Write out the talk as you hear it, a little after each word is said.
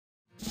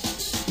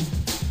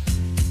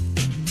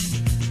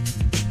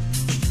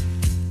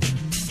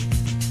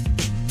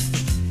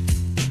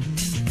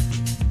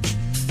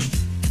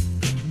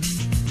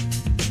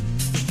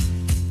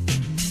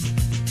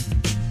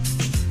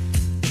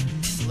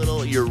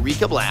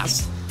Eureka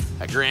Blast.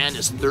 A grand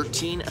is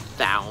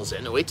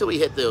 13,000. Wait till we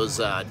hit those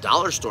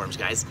dollar storms,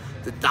 guys.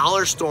 The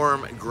dollar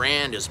storm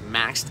grand is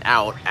maxed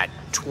out at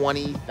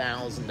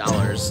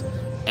 $20,000,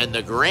 and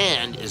the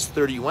grand is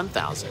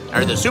 31,000,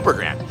 or the super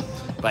grand.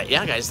 But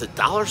yeah, guys, the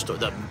dollar store.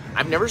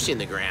 I've never seen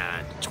the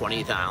grand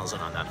 20,000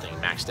 on that thing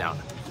maxed out.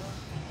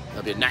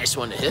 That'll be a nice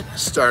one to hit.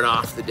 Start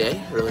off the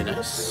day, really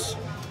nice.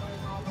 All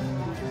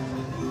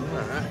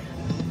right.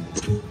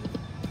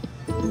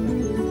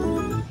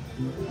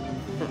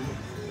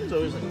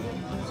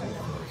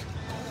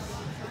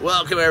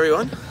 Welcome,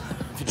 everyone.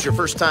 If it's your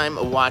first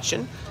time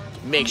watching,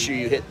 make sure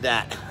you hit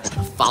that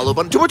follow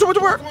button.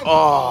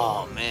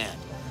 Oh, man.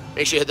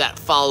 Make sure you hit that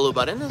follow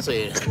button so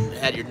you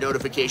had your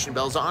notification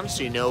bells on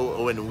so you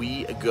know when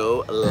we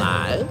go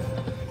live.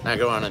 Not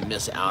going to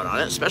miss out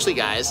on it, especially,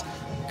 guys,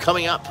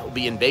 coming up, we'll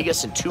be in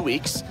Vegas in 2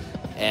 weeks,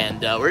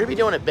 and we're going to be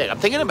doing it big. I'm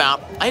thinking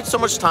about, I had so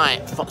much fun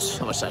at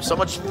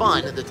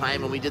the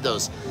time when we did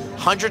those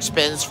 100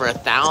 spins for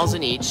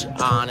 1,000 each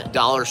on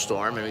Dollar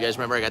Storm, and you guys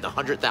remember I got the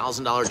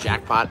 $100,000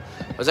 jackpot.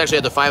 I was actually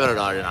at the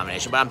 $500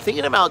 denomination, but I'm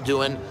thinking about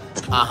doing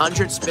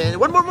 100 spins,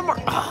 one more,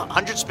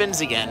 100 spins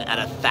again at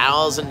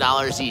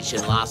 $1,000 each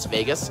in Las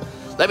Vegas.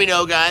 Let me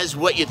know, guys,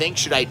 what you think.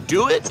 Should I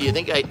do it? Do you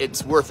think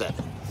it's worth it?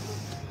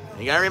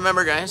 You gotta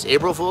remember, guys,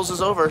 April Fool's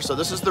is over, so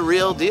this is the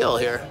real deal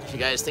here. If you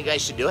guys think I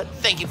should do it,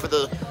 thank you for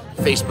the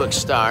Facebook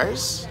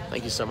stars.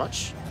 Thank you so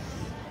much.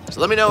 So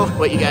let me know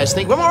what you guys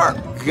think. One more.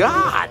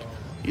 God,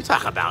 you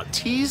talk about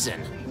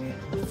teasing.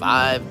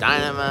 5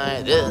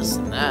 dynamite, this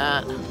and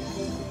that.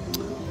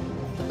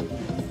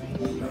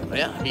 But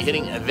yeah, I'll be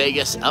hitting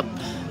Vegas up.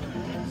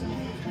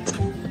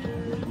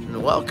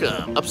 And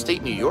welcome,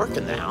 upstate New York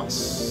in the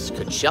house.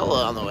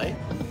 Coachella on the way.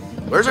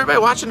 Where's everybody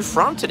watching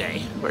from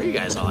today? Where are you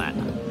guys all at?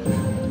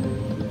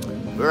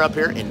 We're up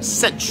here in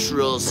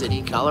Central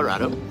City,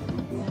 Colorado.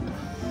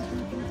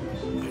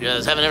 If you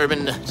guys haven't ever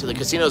been to the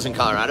casinos in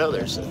Colorado,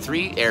 there's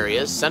 3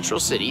 areas: Central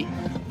City,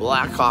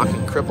 Blackhawk,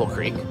 and Cripple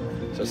Creek.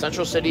 So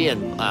Central City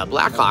and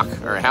Blackhawk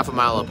are a half a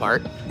mile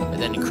apart,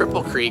 and then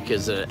Cripple Creek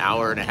is an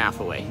hour and a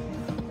half away.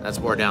 That's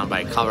more down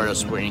by Colorado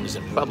Springs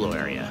and Pueblo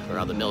area, where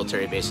all the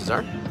military bases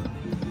are.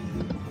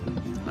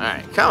 All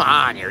right, come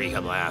on,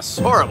 Eureka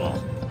Blast.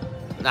 Horrible.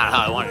 Not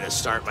how I wanted to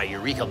start my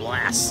Eureka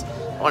Blast.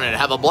 I wanted to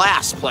have a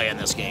blast playing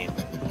this game.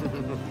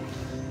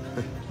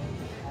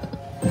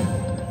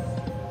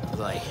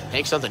 Like,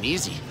 make something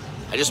easy.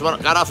 I just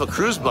got off a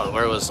cruise boat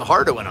where it was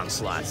hard to win on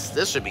slots.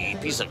 This should be a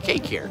piece of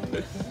cake here.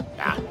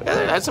 Yeah,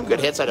 I had some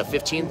good hits. I had a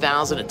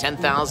 15,000, a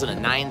 10,000, a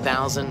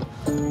 9,000,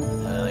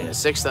 like a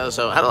 6,000.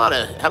 So I had a lot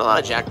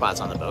of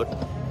jackpots on the boat.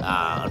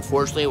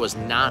 Unfortunately, it was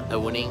not a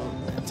winning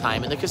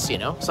time in the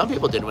casino. Some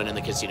people did win in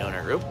the casino in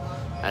our group.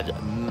 Had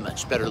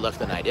much better luck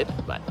than I did,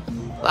 but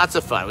lots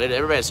of fun.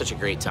 Everybody had such a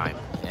great time,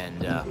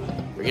 and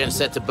we're getting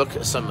set to book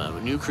some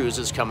new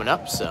cruises coming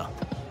up. So,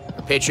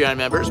 our Patreon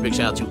members, big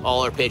shout out to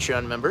all our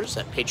Patreon members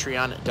at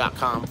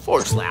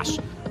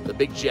patreon.com/the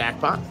Big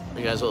Jackpot.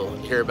 You guys will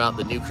hear about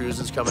the new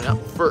cruises coming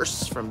up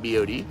first from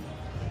BOD.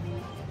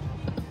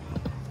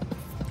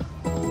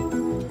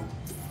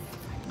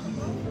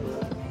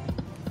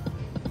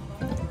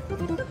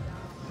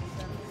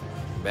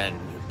 And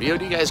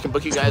BOD guys can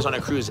book you guys on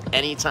a cruise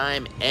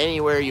anytime,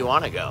 anywhere you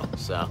want to go.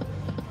 So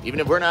even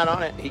if we're not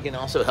on it, he can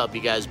also help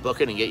you guys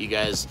book it and get you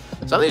guys.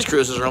 Some of these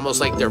cruises are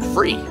almost like they're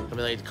free. I mean,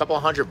 like a couple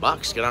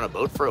 $100, get on a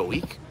boat for a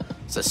week.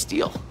 It's a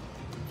steal.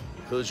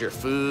 Includes your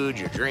food,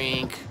 your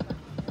drink.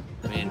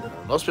 I mean,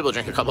 most people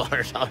drink a couple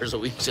 $100 a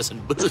week just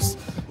in booze.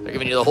 They're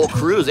giving you the whole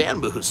cruise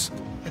and booze.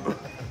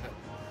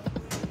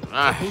 All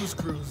right. The booze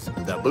cruise.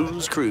 The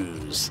booze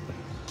cruise.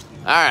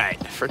 All right,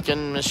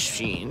 freaking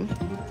machine.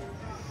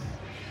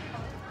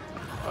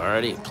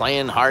 Already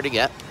playing hard to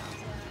get.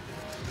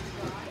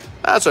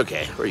 That's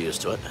okay. We're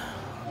used to it.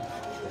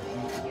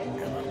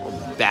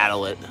 We'll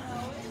battle it.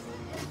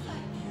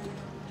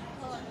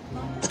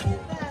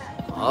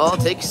 All it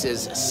takes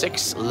is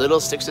 6 little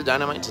sticks of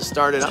dynamite to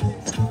start it up.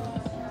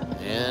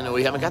 And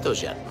we haven't got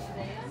those yet.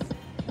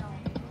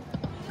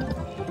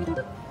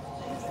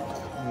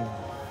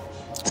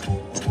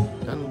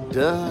 Dun,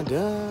 dun,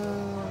 dun.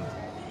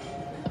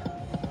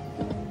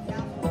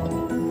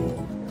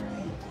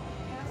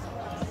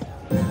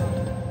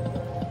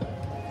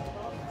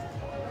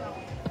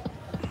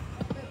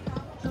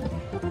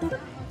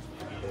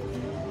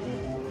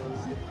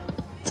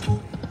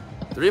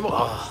 Three more.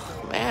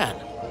 Oh, man.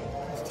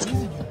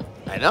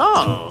 I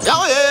know.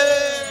 Oh,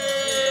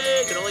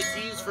 yeah. Can only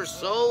tease for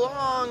so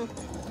long.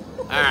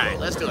 All right,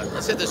 let's do it.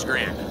 Let's hit this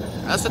grand.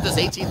 Let's hit this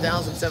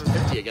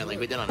 18,750 again like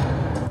we did on...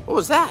 What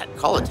was that?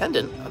 Call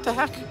attendant? What the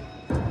heck?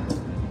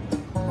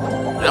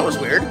 That was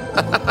weird.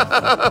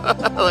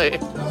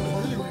 Like,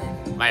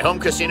 my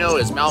home casino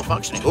is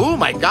malfunctioning. Oh,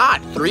 my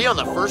God. 3 on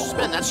the first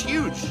spin. That's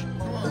huge.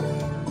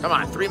 Come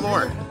on, 3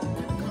 more.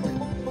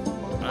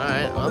 All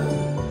right, well...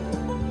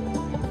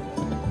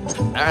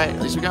 Alright,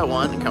 at least we got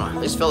 1. Come on,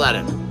 at least fill that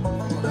in.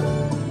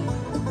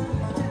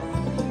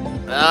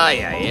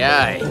 Ay, ay,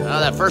 ay. Oh,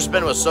 that first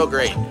spin was so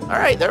great.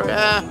 Alright, there we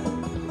go.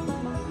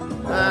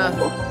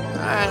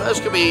 Alright, this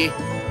could be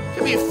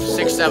Could be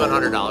 $600,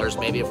 $700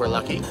 maybe if we're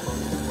lucky.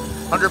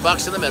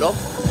 $100 in the middle.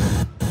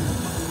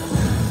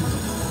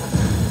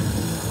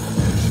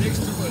 Shakes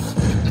too much.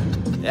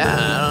 Yeah, I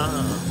don't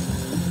know.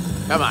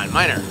 Come on,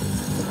 minor.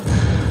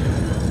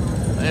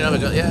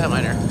 Yeah,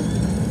 minor.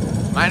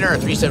 Minor or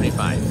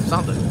 375.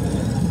 Something.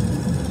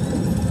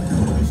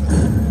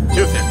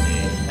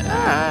 250.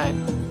 Alright.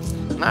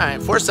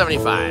 Alright,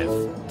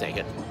 475. Take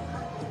it.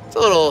 It's a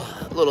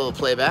little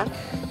playback.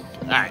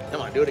 Alright,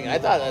 come on, do it again. I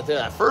thought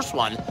that first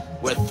one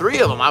with 3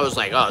 of them, I was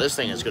like, oh, this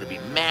thing is going to be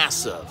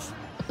massive.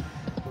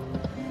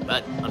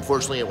 But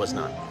unfortunately, it was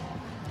not.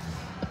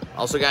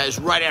 Also, guys,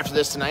 right after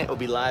this tonight, we'll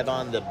be live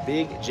on the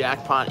Big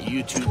Jackpot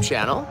YouTube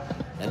channel.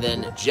 And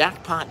then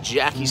Jackpot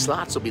Jackie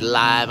Slots will be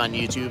live on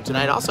YouTube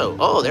tonight also.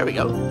 Oh, there we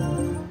go.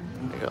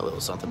 There you go, a little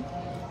something.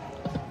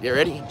 Get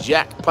ready.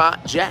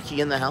 Jackpot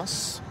Jackie in the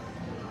house.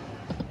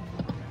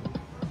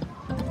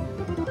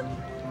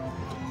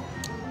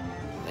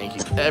 Thank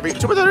you.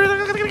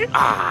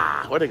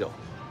 Where'd it go?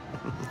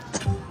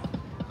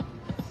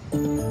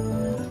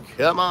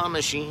 Come on,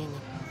 machine.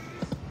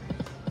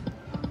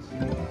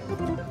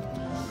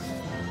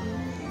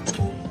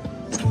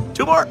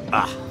 Two more.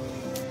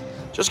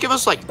 Just give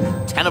us like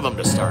 10 of them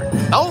to start.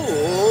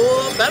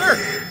 Oh, better.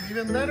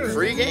 Even better.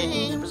 Free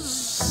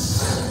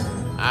games.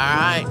 All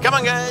right, come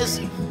on,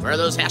 guys. Wear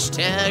those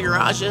hashtag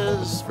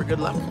garages for good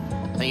luck.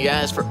 Thank you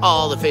guys for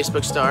all the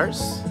Facebook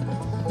stars.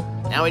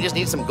 Now we just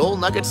need some gold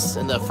nuggets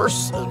in the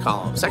first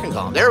column, second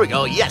column. There we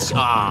go. Yes.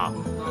 Ah.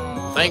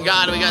 Thank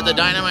God we got the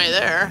dynamite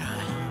there.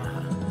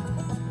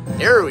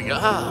 There we go.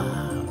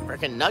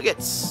 Freaking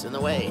nuggets in the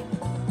way.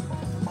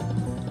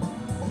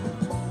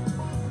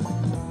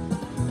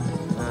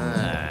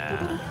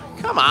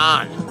 Come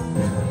on.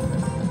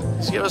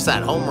 Just give us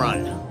that home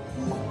run.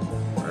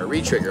 Or a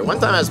re-trigger. One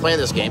time I was playing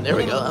this game. There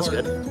we go. That's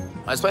good.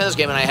 I was playing this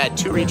game and I had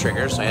 2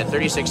 re-triggers. So I had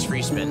 36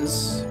 free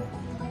spins.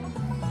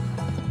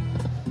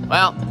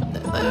 Well,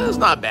 it was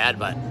not bad,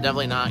 but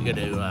definitely not going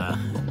to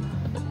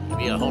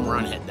be a home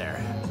run hit there.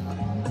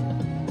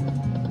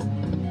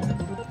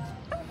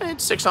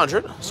 It's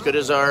 600. As good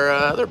as our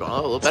other bonus.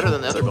 A little better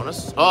than the other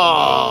bonus.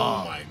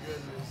 Oh. My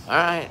goodness. All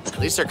right. At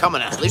least they're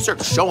coming out. At least they're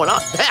showing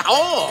up.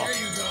 Oh. There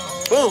you go.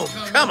 Boom.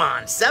 Come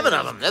on. 7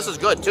 of them. This is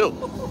good, too.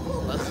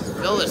 Let's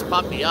fill this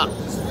puppy up.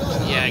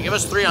 Yeah, give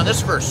us 3 on this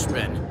first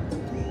spin.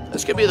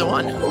 This could be the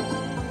one. All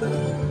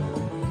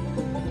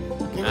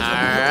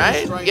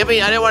right. Give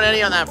me, I didn't want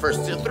any on that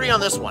first. 3 on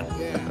this one.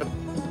 Yeah. Come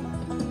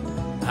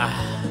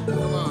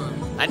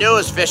on. I knew it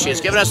was fishy.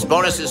 It's giving us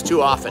bonuses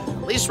too often.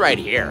 At least right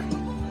here.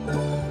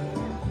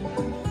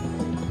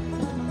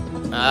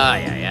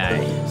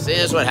 Yeah. See,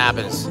 this is what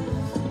happens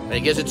when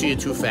it gives it to you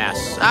too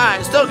fast. All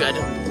right, still good.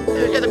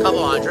 You get a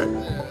couple hundred.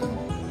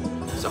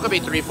 Still gonna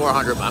be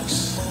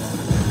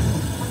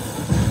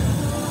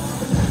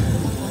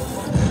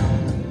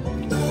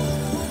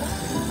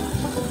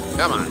 $300-400.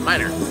 Come on,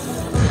 minor.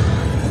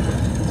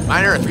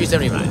 Minor or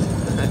 375.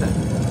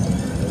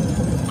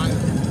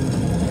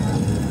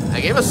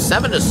 I gave us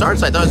 7 to start,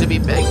 so I thought it was gonna be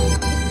big.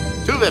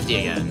 250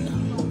 again.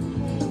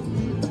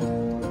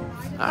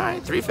 All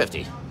right,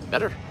 350.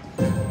 Better.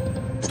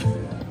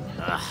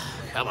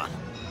 Come on.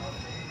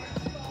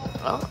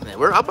 Well,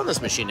 we're up on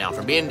this machine now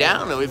from being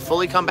down, and we've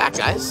fully come back,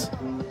 guys.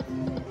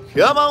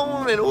 Come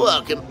on and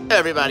welcome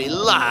everybody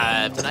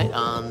live tonight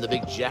on the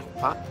Big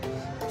Jackpot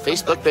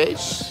Facebook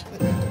page.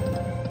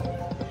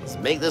 Let's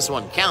make this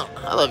one count.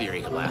 I love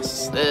Eureka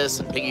Blasts. This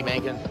and piggy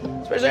banking,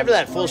 especially after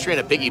that full screen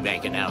of piggy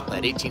banking now,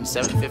 that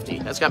 18,750.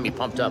 That's got me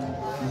pumped up.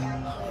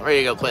 I'm ready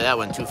to go play that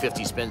one.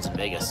 250 spins in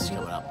Vegas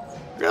coming up.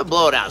 We're gonna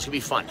blow it out. It's gonna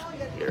be fun.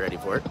 Get ready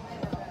for it.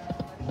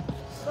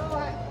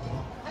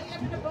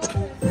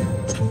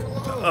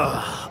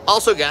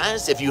 Also,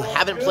 guys, if you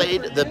haven't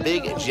played the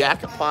Big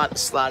Jackpot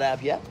slot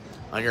app yet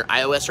on your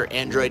iOS or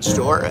Android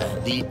store,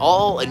 the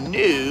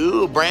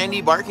all-new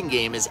Brandy Barking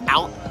game is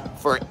out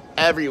for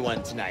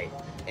everyone tonight.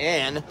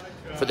 And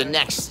for the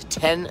next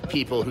 10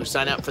 people who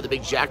sign up for the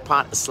Big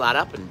Jackpot slot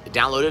app and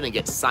download it and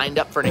get signed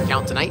up for an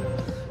account tonight,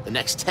 the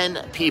next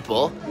 10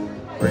 people,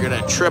 we're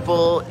going to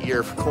triple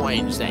your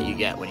coins that you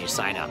get when you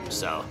sign up.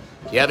 So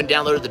if you haven't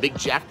downloaded the Big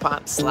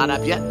Jackpot slot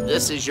app yet,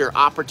 this is your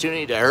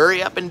opportunity to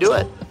hurry up and do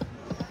it.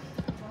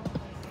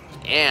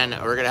 And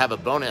we're going to have a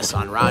bonus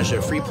on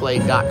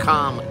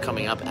RajaFreePlay.com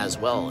coming up as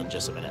well in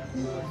just a minute.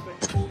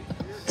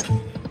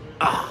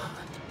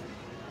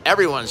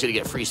 Everyone's going to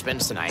get free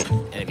spins tonight.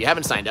 And if you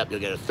haven't signed up, you'll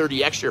get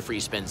 30 extra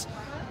free spins.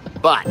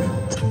 But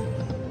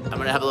I'm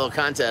going to have a little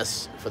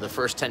contest for the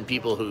first 10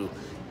 people who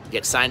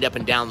get signed up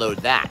and download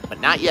that. But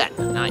not yet.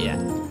 Not yet.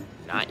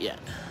 Not yet.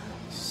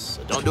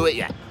 So don't do it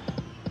yet.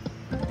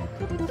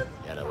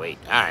 Gotta wait.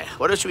 All right.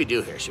 What else should we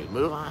do here? Should we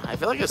move on? I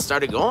feel like it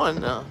started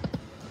going.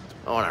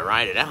 I want to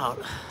ride it out.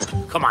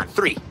 Come on,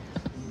 3.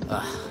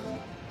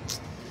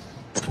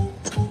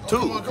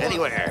 2,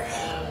 anywhere.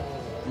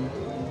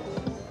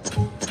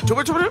 2.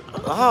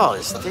 Oh,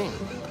 this thing.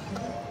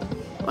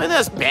 I mean,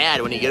 that's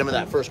bad when you get them in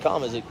that first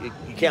column. Is you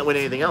can't win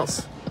anything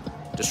else.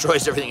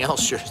 Destroys everything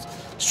else. You're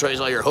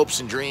Destroys all your hopes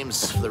and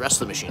dreams for the rest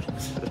of the machine.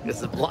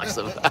 Because it blocks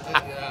them.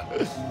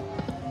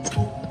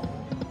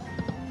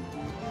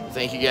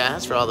 Thank you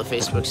guys for all the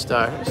Facebook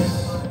stars.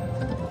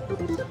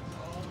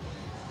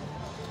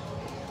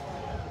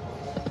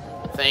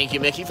 Thank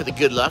you, Mickey, for the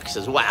good luck.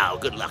 Says, wow,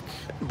 good luck.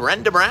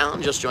 Brenda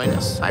Brown just joined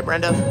us. Hi,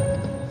 Brenda.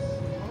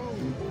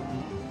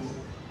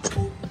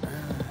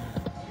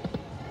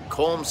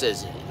 Colm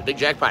says, the Big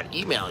Jackpot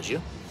emailed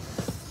you.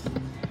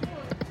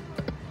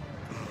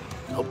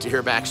 Hope to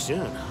hear back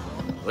soon.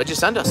 What'd you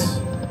send us?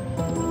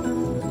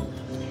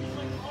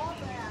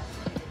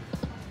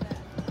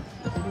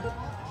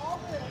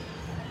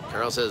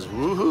 Carl says,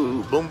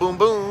 woohoo, boom, boom,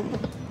 boom.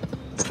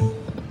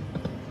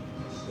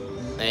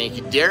 Thank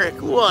you,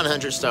 Derek.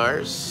 100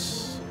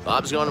 stars.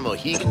 Bob's going to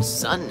Mohegan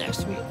Sun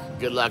next week.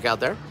 Good luck out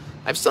there.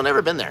 I've still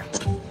never been there.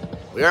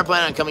 We are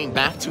planning on coming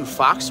back to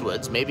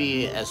Foxwoods,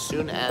 maybe as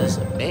soon as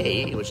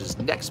May, which is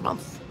next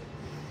month.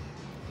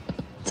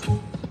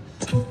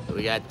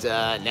 We got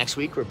next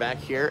week, we're back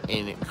here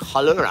in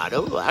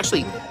Colorado. Well,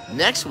 actually,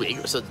 next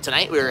week, so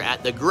tonight we're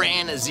at the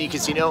Grand Z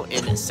Casino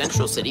in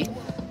Central City.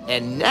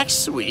 And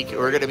next week,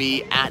 we're going to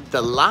be at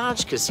the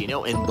Lodge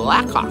Casino in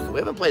Blackhawk. We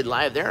haven't played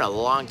live there in a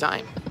long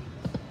time.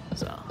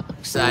 So,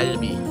 excited to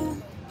be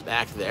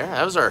back there.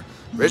 That was our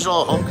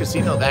original home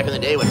casino back in the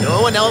day when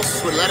no one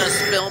else would let us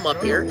film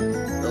up here.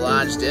 The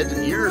Lodge did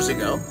years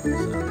ago.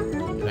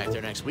 So, be back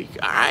there next week.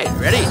 All right,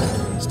 ready?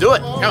 Let's do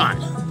it. Come on.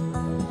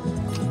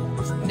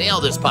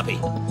 Nail this puppy.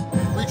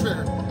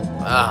 Re-trigger.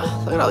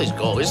 Look at all these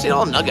gold. We just need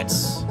all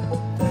nuggets.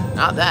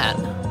 Not that.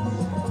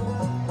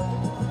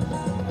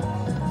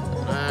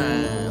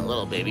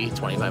 Little baby,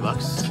 25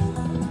 bucks.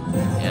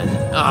 And,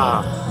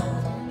 That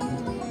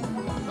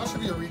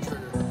should be a re-trigger.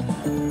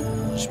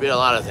 should be a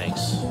lot of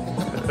things.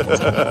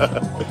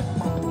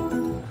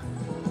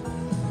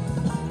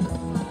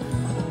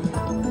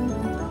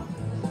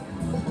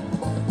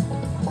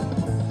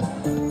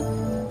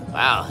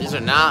 Wow, these are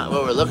not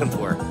what we're looking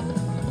for.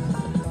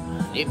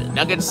 Need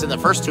nuggets in the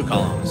first two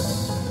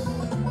columns.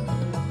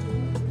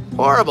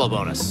 Horrible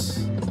bonus.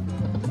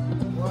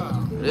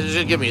 Wow. They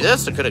should give me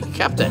this. I could have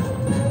kept it.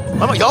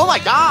 Oh my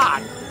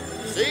God!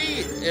 See,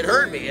 it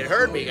hurt me. It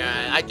hurt me,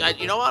 guys.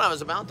 You know what? I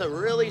was about to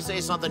really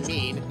say something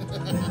mean.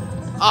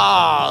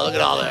 Oh, look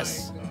at all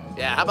this.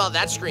 Yeah, how about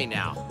that screen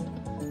now?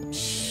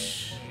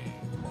 It's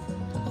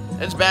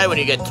bad when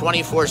you get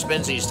 24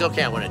 spins and you still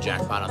can't win a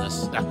jackpot on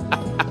this.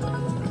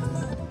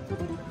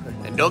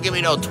 And don't give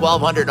me no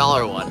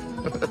 $1,200 one.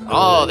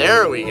 Oh,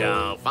 there we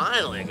go.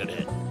 Finally a good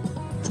hit.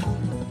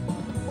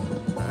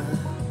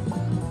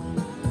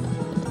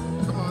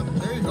 Come on.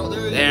 There you go.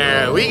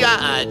 There, we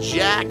got a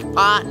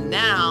jackpot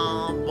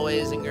now,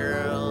 boys and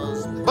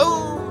girls.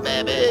 Boom,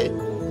 baby.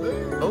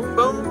 Boom,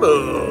 boom,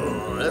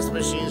 boom. This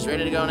machine's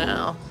ready to go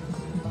now.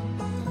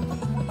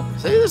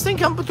 See this thing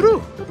coming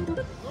through.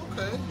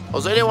 Okay.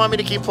 Jose didn't want me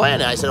to keep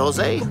playing it. I said,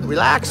 Jose,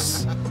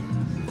 relax.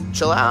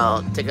 Chill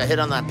out. Take a hit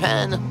on that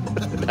pen.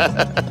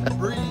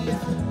 Breathe.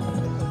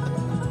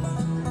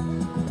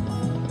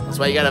 That's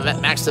why you gotta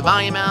max the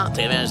volume out.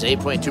 Take advantage of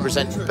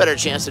 8.2% better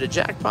chance at a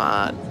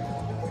jackpot.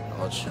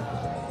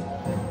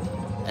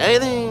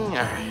 Anything?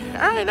 All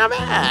right, not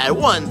bad.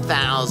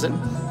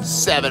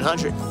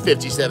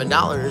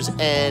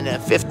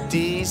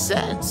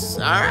 $1,757.50.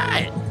 All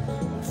right.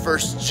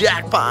 First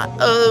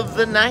jackpot of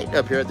the night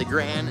up here at the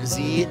Grand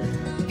Z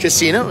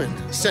Casino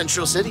in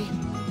Central City.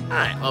 All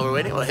right, while we're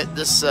waiting, we'll hit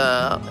this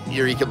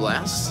Eureka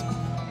Blast.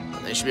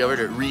 They should be able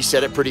to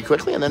reset it pretty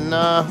quickly, and then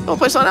we'll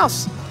play something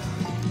else.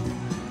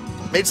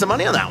 Made some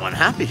money on that one.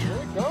 Happy.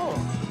 There you go.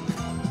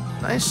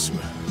 Nice.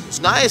 It's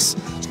nice.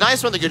 It's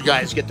nice when the good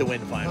guys get the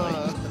win finally.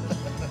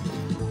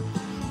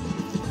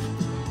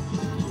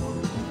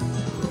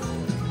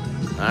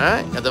 All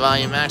right, got the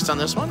volume maxed on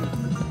this one.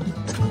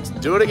 Let's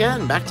do it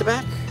again, back to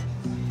back.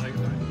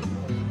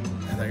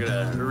 And they're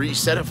gonna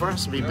reset it for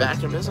us and be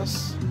back in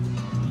business.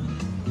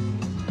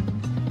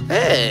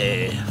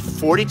 Hey,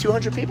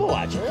 4,200 people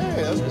watching.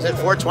 Hey, that's Is it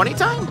 420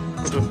 time?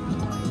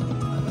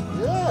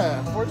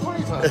 Yeah,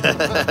 420 time.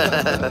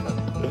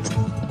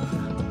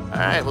 All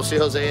right, we'll see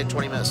Jose in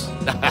 20 minutes.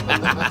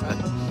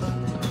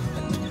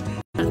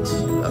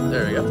 Oh,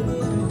 there we go.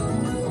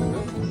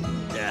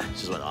 Yeah,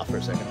 just went off for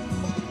a second.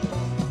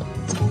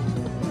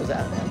 What was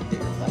that, man?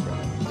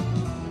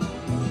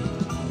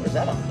 Where's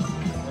that on?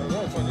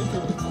 Yeah, it's on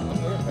YouTube.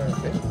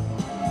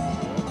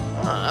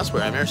 Oh, that's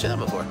weird. I've never seen that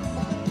before.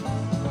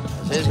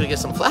 So he's gonna get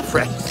some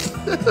flatbread.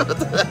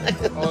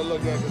 Oh,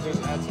 look, yeah, because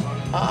there's ads on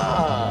it.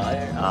 Ah,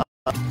 yeah.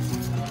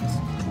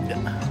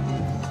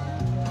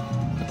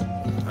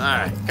 All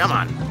right, come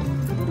on.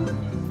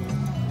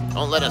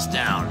 Don't let us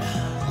down,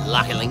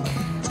 Locky Link.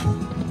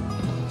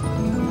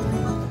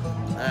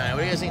 All right, what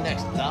do you guys think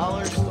next?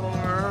 Dollar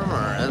Storm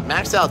or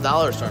maxed out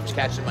Dollar Storm's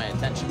catching my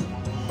attention.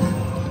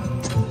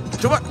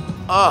 Too much.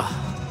 Oh.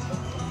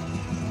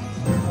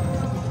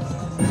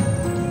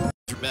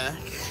 Back.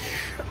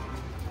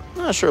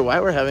 I'm not sure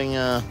why we're having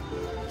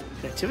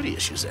connectivity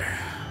issues there.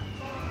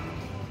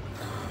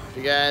 If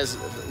you guys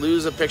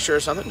lose a picture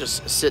or something,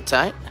 just sit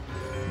tight.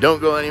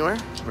 Don't go anywhere.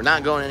 We're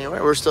not going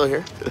anywhere. We're still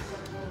here.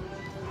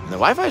 And the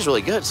Wi-Fi is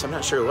really good, so I'm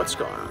not sure what's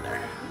going on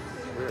there.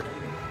 Weird.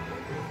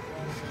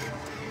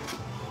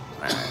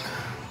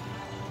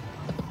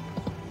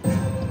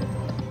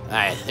 All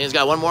right, I think it's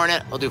got one more in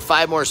it. We'll do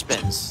 5 more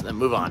spins, then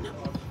move on.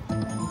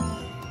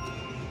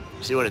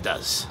 See what it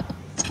does.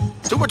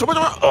 2 more, 2 more,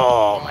 2 more.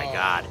 Oh my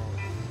God.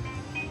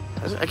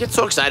 I get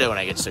so excited when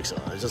I get 6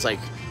 of them. It's just like,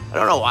 I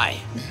don't know why.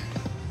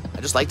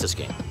 I just like this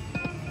game.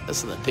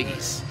 Listen to the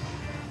piggies.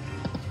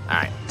 All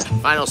right,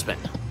 final spin.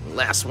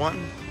 Last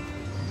one.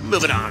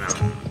 Moving on.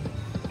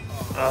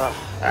 All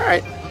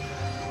right.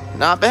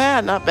 Not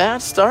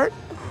bad start.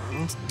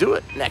 Let's do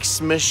it.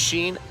 Next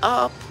machine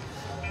up.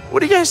 What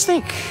do you guys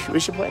think we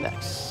should play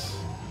next?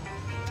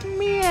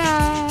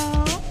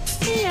 Meow.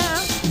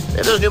 Meow. They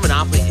have those new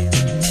Monopoly games.